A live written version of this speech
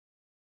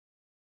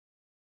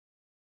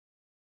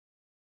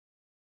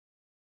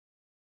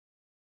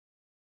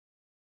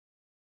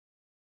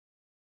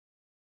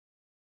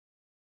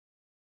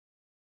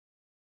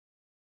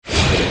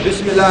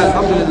Bismillah,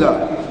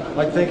 alhamdulillah. I'd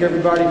like to thank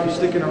everybody for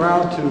sticking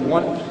around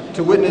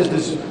to witness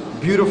this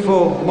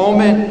beautiful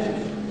moment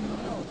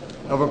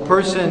of a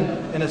person,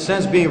 in a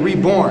sense, being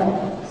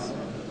reborn.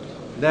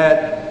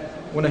 That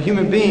when a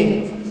human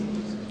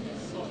being,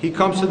 he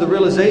comes to the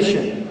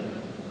realization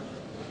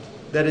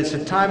that it's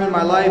a time in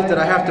my life that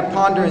I have to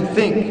ponder and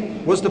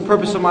think, what's the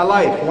purpose of my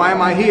life? Why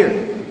am I here?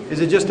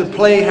 Is it just to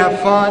play, have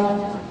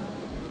fun,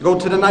 go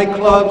to the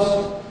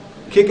nightclubs,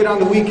 kick it on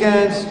the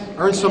weekends,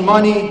 earn some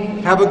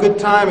money, have a good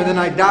time, and then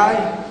I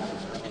die?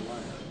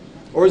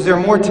 Or is there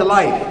more to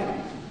life?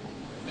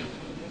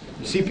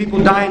 You see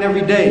people dying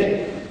every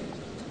day.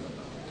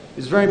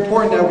 It's very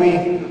important that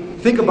we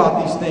think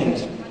about these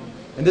things.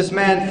 And this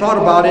man thought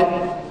about it,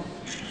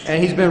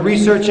 and he's been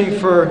researching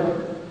for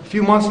a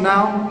few months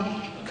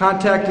now,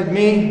 contacted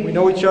me, we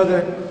know each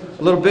other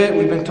a little bit,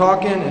 we've been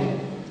talking, and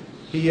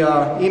he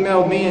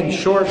emailed me in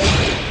short.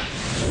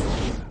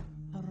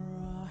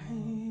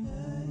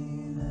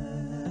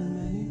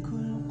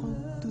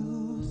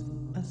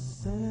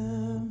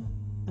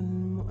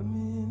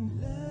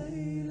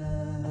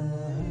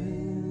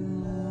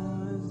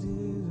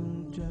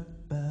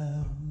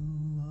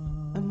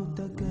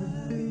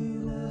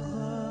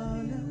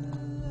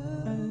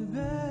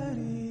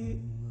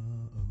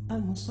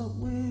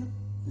 المصور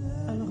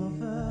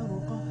الغفار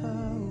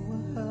قهار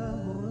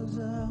وهاب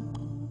الرزاق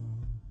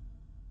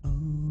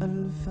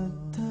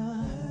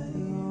الفتاح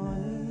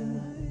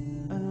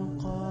العليم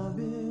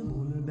القابض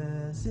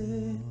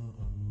الباسط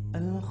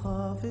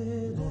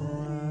الخافض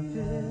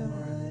الرافع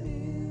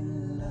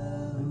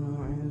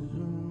المعز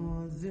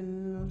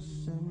المذل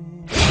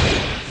السميع.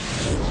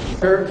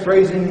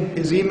 Paraphrasing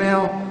his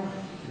email,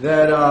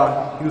 that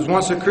he was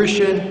once a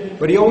Christian,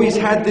 but he always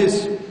had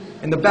this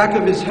in the back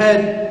of his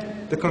head,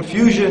 the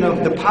confusion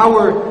of the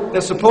power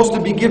that's supposed to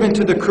be given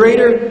to the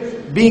Creator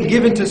being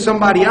given to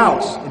somebody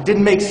else. It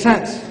didn't make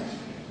sense.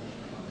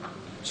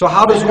 So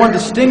how does one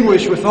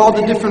distinguish with all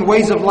the different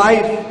ways of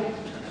life,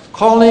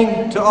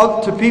 calling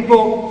to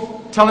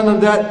people, telling them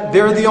that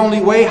they're the only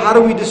way? How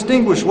do we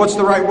distinguish what's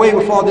the right way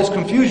with all this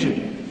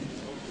confusion?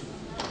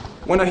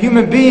 When a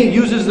human being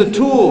uses the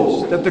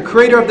tools that the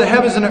Creator of the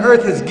heavens and the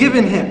earth has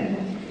given him,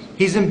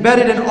 He's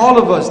embedded in all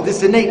of us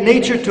this innate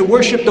nature to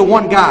worship the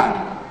one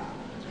God.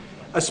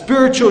 A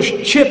spiritual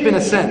chip in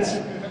a sense.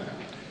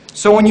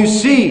 So when you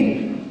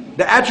see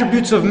the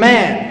attributes of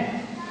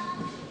man,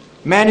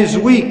 man is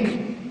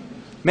weak,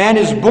 man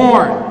is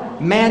born,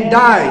 man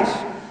dies.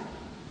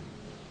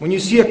 When you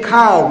see a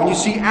cow, when you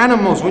see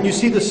animals, when you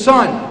see the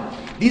sun,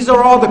 these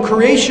are all the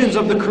creations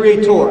of the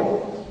Creator.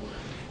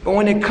 But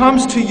when it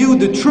comes to you,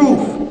 the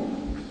truth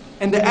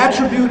and the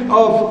attribute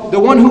of the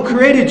one who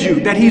created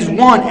you, that He's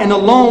one and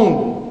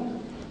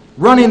alone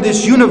running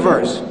this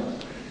universe,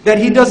 that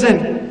He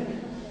doesn't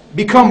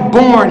become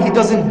born, He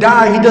doesn't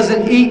die, He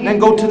doesn't eat and then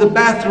go to the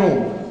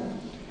bathroom.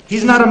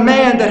 He's not a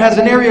man that has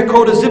an area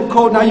code, a zip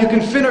code, now you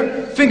can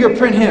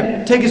fingerprint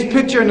him, take his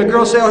picture and the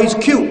girl say, oh, he's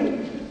cute.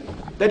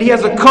 That he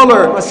has a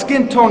color, a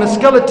skin tone, a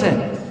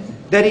skeleton.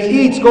 That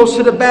he eats, goes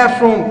to the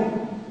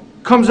bathroom,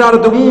 comes out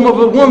of the womb of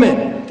a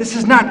woman. This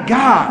is not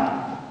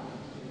God.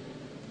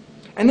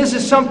 And this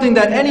is something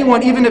that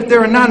anyone, even if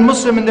they're a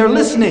non-Muslim and they're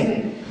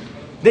listening,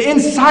 the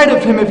inside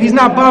of him, if he's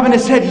not bobbing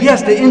his head,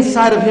 yes, the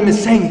inside of him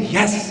is saying,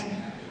 yes,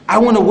 I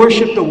want to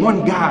worship the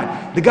one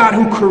God, the God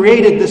who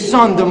created the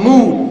sun, the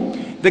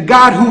moon, the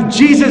God who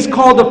Jesus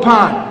called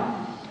upon.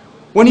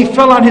 When he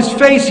fell on his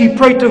face, he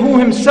prayed to who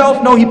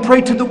himself? No, he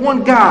prayed to the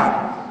one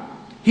God.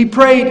 He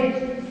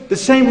prayed the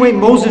same way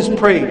Moses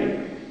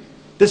prayed,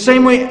 the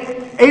same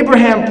way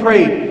Abraham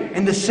prayed,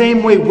 and the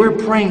same way we're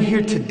praying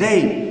here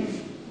today.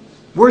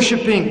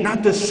 Worshiping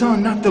not the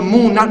sun, not the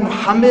moon, not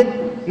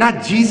Muhammad,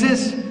 not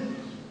Jesus.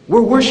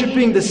 We're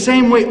worshiping the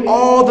same way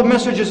all the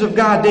messengers of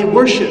God, they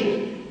worship.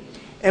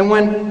 And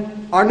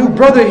when our new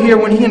brother here,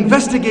 when he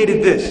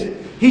investigated this,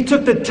 he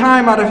took the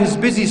time out of his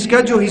busy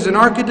schedule. He's an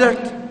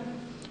architect,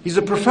 he's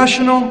a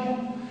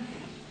professional,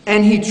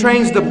 and he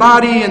trains the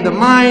body and the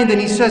mind, and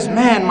he says,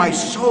 man, my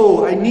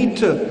soul, I need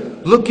to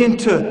look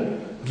into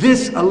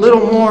this a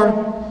little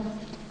more,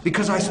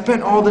 because I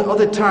spent all the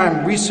other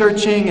time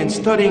researching and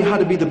studying how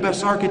to be the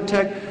best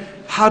architect,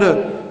 how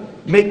to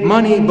make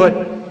money,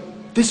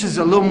 but this is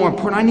a little more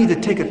important. I need to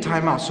take a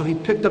time out. So he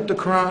picked up the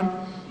Quran,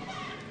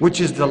 which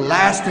is the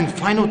last and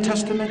final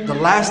testament, the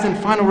last and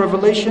final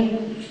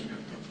revelation.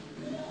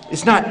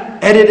 It's not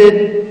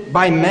edited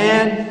by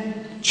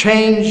man,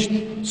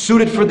 changed,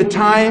 suited for the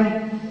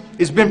time.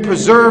 It's been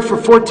preserved for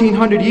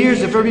 1400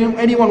 years. If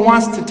anyone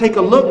wants to take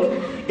a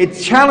look, it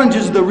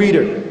challenges the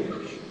reader.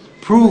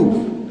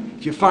 Prove.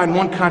 If you find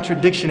one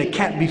contradiction, it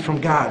can't be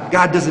from God.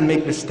 God doesn't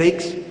make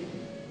mistakes.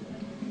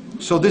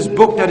 So this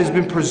book that has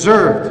been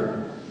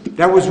preserved,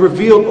 that was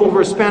revealed over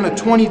a span of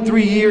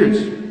 23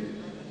 years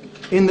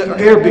in the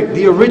Arabic,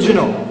 the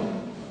original.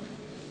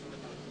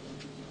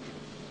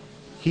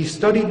 He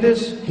studied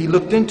this, he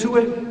looked into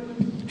it,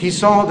 he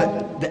saw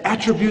that the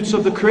attributes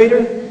of the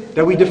Creator,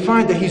 that we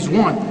defined that He's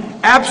one.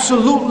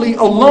 Absolutely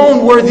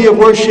alone worthy of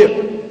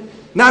worship.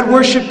 Not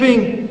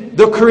worshiping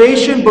the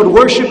creation, but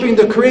worshiping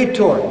the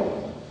Creator.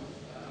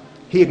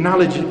 he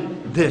acknowledged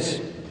this.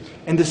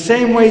 In the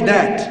same way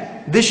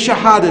that this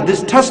shahada,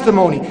 this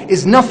testimony,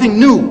 is nothing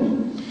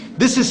new.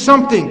 This is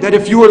something that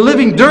if you were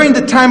living during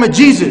the time of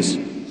Jesus,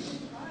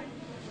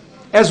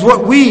 as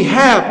what we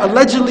have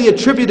allegedly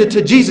attributed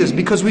to Jesus,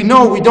 because we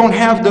know we don't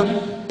have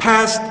the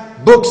past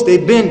books,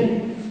 they've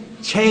been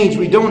changed,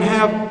 we don't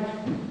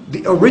have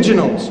the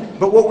originals.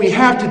 But what we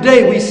have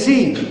today, we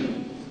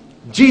see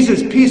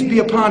Jesus, peace be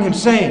upon him,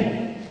 saying,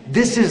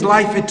 this is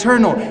life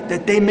eternal,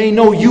 that they may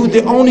know you,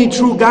 the only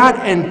true God,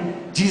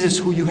 and Jesus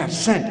who you have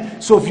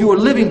sent. So if you were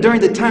living during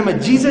the time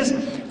of Jesus,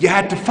 you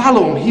had to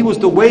follow him. He was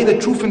the way, the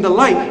truth, and the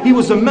light. He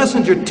was a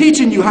messenger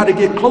teaching you how to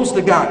get close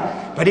to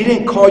God. But he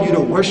didn't call you to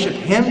worship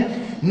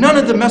him. None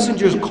of the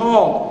messengers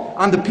called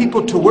on the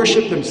people to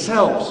worship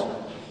themselves.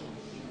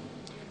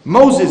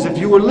 Moses, if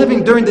you were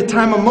living during the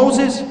time of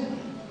Moses,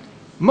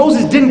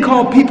 Moses didn't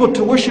call people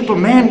to worship a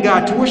man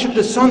God, to worship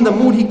the sun, the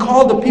moon. He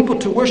called the people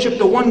to worship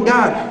the one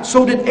God.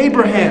 So did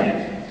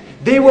Abraham.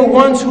 They were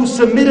ones who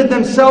submitted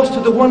themselves to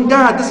the one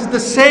God. This is the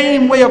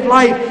same way of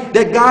life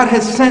that God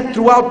has sent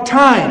throughout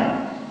time.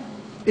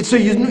 It's a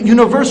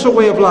universal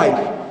way of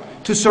life,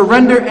 to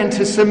surrender and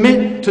to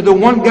submit to the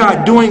one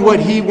God, doing what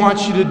he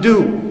wants you to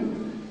do.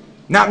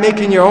 Not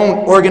making your own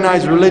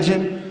organized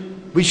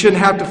religion. We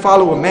shouldn't have to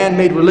follow a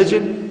man-made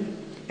religion.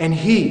 And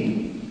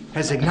he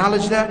has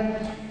acknowledged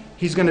that.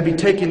 He's going to be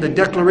taking the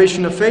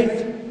declaration of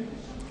faith,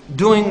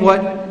 doing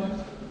what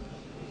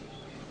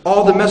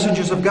all the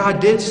messengers of God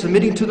did,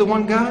 submitting to the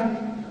one God.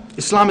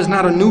 Islam is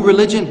not a new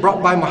religion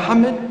brought by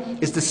Muhammad.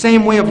 It's the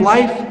same way of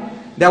life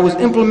that was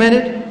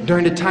implemented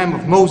during the time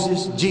of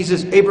Moses,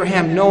 Jesus,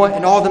 Abraham, Noah,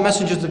 and all the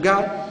messengers of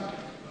God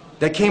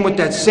that came with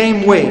that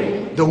same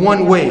way, the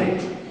one way.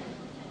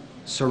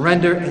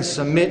 Surrender and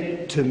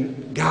submit to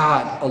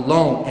God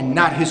alone and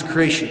not his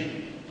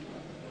creation.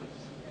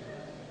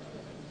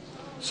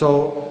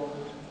 So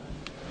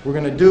we're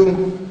going to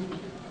do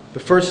the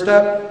first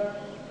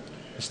step.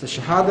 It's the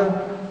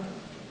Shahada.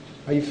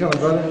 How you feeling,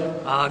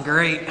 brother?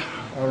 Great.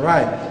 All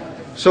right.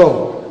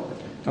 So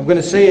I'm going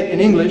to say it in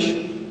English,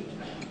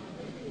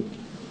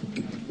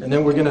 and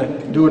then we're going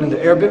to do it in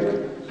the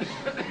Arabic.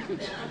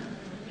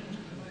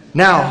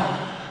 Now,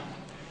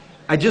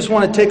 I just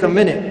want to take a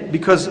minute,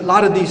 because a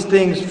lot of these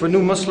things for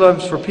new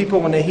Muslims, for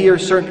people when they hear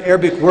certain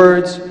Arabic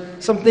words,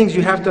 some things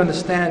you have to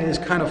understand is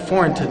kind of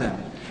foreign to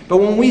them. But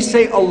when we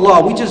say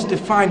Allah, we just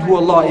define who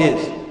Allah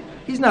is.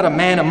 He's not a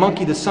man, a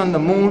monkey, the sun, the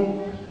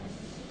moon.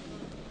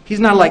 He's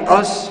not like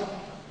us.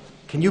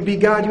 Can you be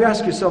God? You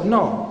ask yourself,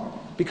 no.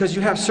 Because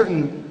you have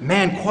certain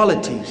man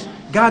qualities.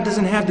 God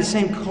doesn't have the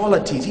same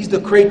qualities. He's the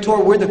creator,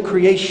 we're the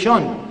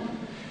creation.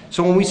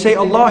 So when we say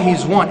Allah,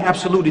 he's one,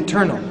 absolute,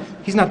 eternal.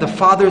 He's not the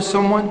father of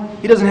someone.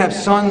 He doesn't have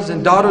sons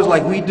and daughters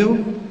like we do.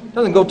 He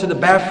doesn't go to the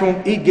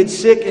bathroom, eat, get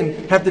sick,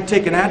 and have to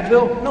take an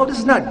Advil. No, this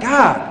is not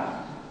God.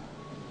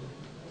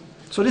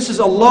 So this is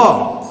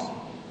Allah.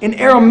 In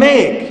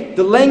Aramaic,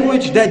 the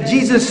language that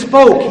Jesus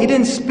spoke, he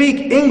didn't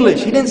speak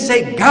English. He didn't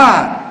say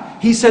God.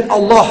 He said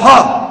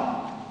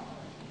Allah.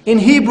 In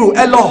Hebrew,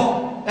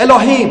 Eloh,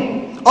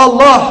 Elohim.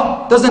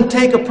 Allah doesn't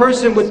take a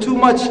person with too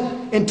much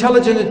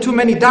intelligence and too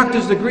many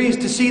doctor's degrees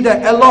to see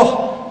that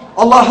Eloh,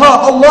 Allah,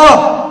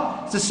 Allah.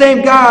 It's the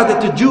same God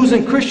that the Jews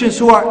and Christians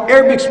who are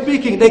Arabic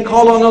speaking, they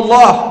call on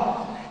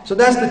Allah. So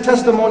that's the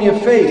testimony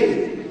of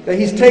faith that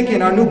he's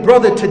taken. Our new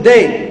brother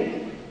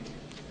today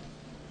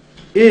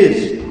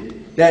is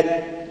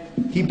that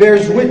he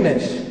bears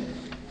witness.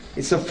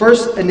 It's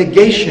a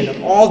negation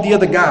of all the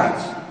other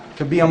gods. It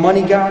can be a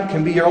money god,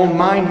 can be your own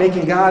mind,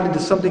 making God into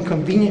something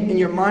convenient in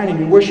your mind, and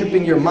you're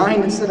worshiping your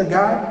mind instead of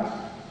God.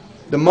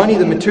 The money,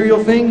 the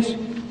material things,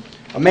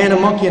 a man, a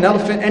monkey, an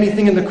elephant,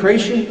 anything in the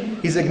creation,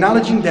 he's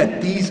acknowledging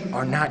that these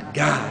are not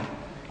God.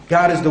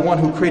 God is the one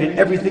who created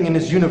everything in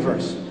this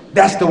universe.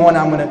 That's the one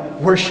I'm going to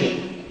worship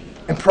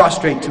and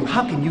prostrate to.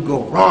 How can you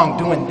go wrong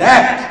doing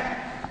that?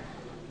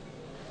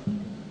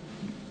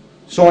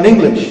 So in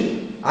English,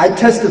 I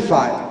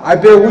testify, I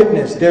bear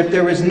witness that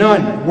there is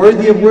none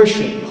worthy of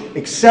worship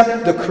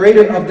except the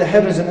creator of the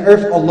heavens and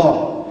earth,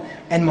 Allah.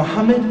 And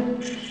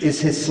Muhammad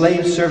is his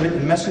slave, servant,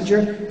 and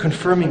messenger,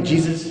 confirming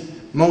Jesus,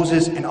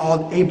 Moses, and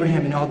all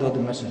Abraham and all the other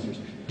messengers.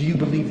 Do you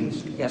believe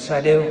this? Yes, I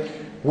do.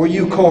 Were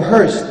you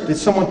coerced? Did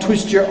someone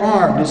twist your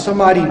arm? Did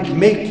somebody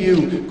make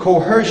you,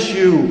 coerce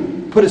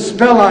you, put a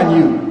spell on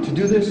you to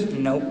do this?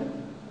 Nope.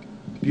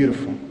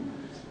 Beautiful.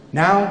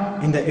 Now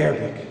in the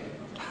Arabic.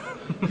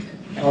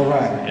 All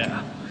right.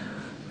 Yeah.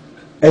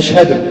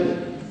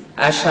 Ashhadu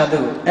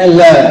Ashhadu an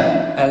la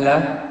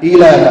alla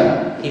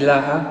ilaha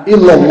ilaha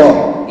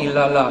illallah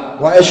illallah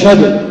wa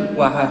ashhadu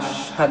wa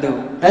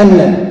ashhadu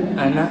anna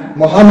anna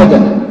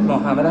Muhammadan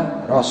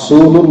Muhammadan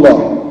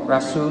Rasulullah.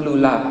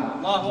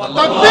 Rasulullah.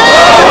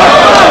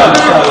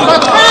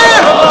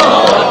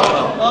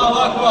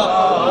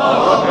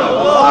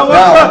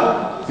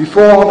 Now,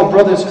 before all the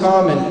brothers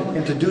come and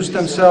introduce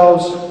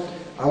themselves,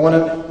 I want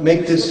to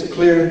make this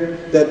clear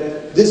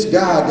that this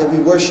God that we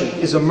worship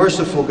is a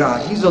merciful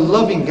God. He's a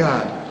loving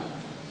God.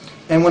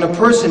 And when a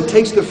person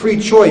takes the free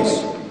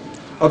choice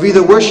of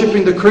either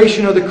worshiping the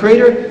creation or the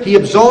Creator, He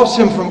absolves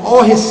him from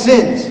all his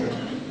sins.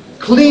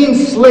 Clean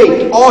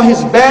slate. All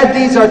his bad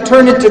deeds are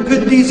turned into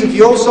good deeds. If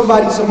you owe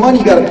somebody some money,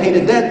 you got to pay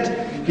the debt.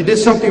 If you did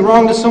something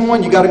wrong to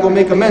someone, you got to go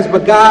make amends.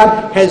 But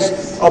God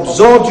has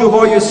absolved you of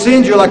all your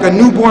sins. You're like a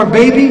newborn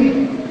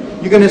baby.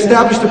 You're going to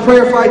establish the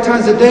prayer 5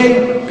 times a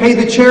day, pay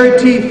the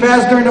charity,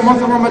 fast during the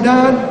month of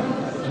Ramadan,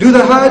 do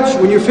the Hajj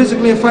when you're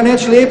physically and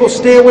financially able,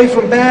 stay away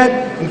from bad,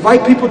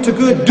 invite people to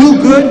good,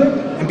 do good,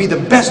 and be the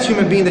best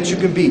human being that you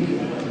can be.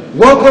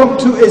 Welcome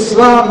to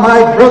Islam,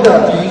 my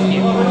brother.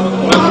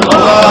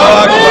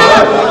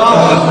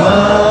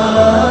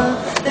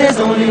 There's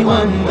only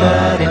one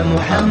God and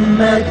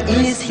Muhammad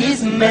is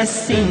his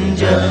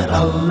messenger.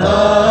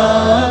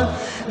 Allah,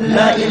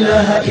 la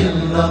ilaha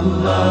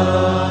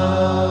illallah.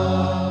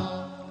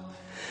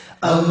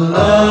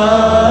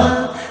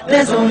 Allah,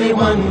 there's only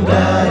one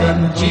God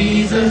and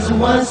Jesus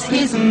was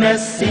his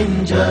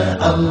messenger.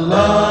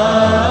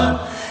 Allah,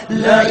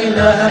 la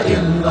ilaha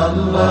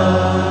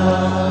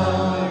illallah.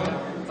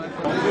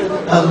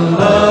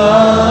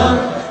 Allah,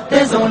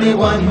 there's only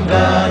one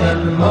God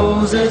and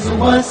Moses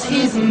was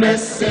his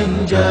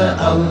messenger.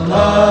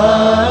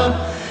 Allah,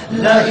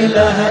 la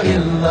ilaha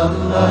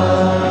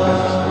illallah.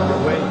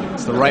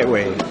 It's the right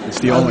way. It's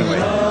the only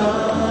way.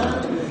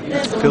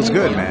 It feels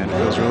good, man. It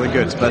feels really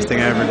good. It's the best thing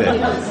I ever did.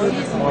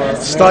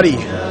 Study,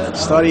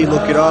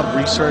 look it up,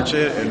 research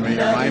it, and may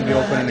your mind be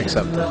open and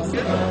accept it.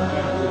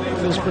 It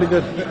feels pretty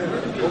good.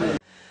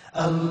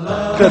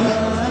 Good.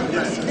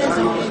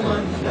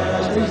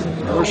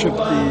 Worship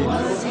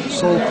the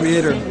sole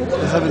creator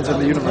of the heavens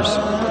and the universe.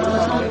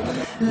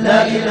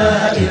 La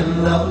ilaha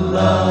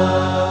illallah.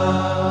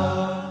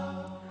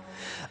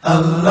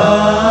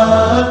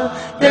 Allah,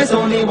 there's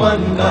only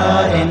one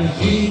God and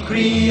He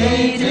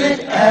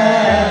created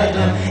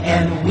Adam,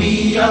 and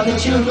we are the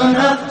children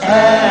of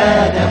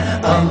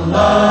Adam.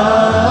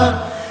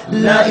 Allah,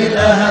 la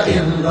ilaha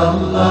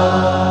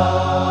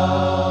illallah.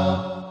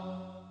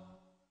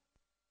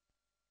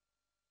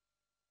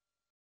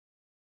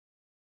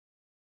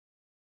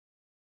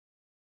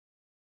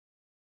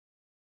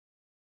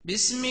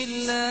 بسم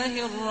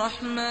الله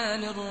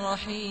الرحمن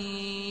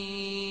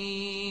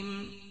الرحيم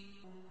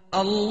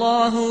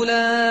الله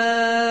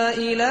لا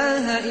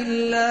إله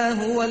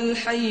إلا هو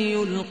الحي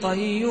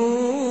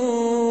القيوم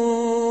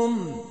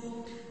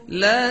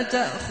لا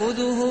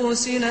تأخذه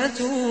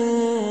سنة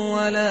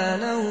ولا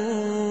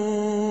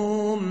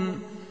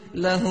نوم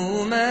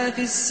له ما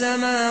في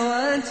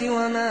السماوات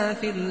وما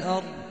في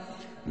الأرض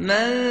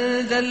من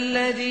ذا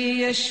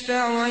الذي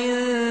يشفع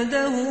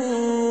عنده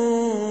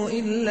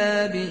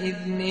إلا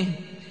بإذنه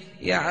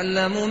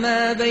يعلم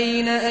ما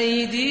بين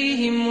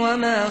أيديهم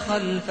وما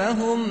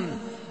خلفهم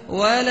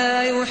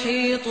ولا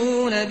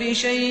يحيطون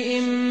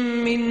بشيء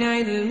من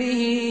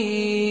علمه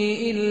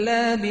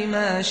إلا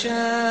بما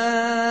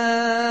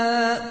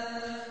شاء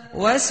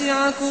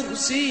وسع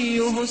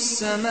كرسيه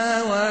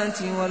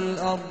السماوات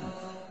والأرض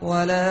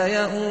ولا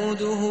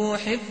يؤوده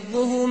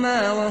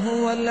حفظهما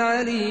وهو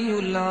العلي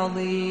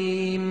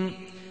العظيم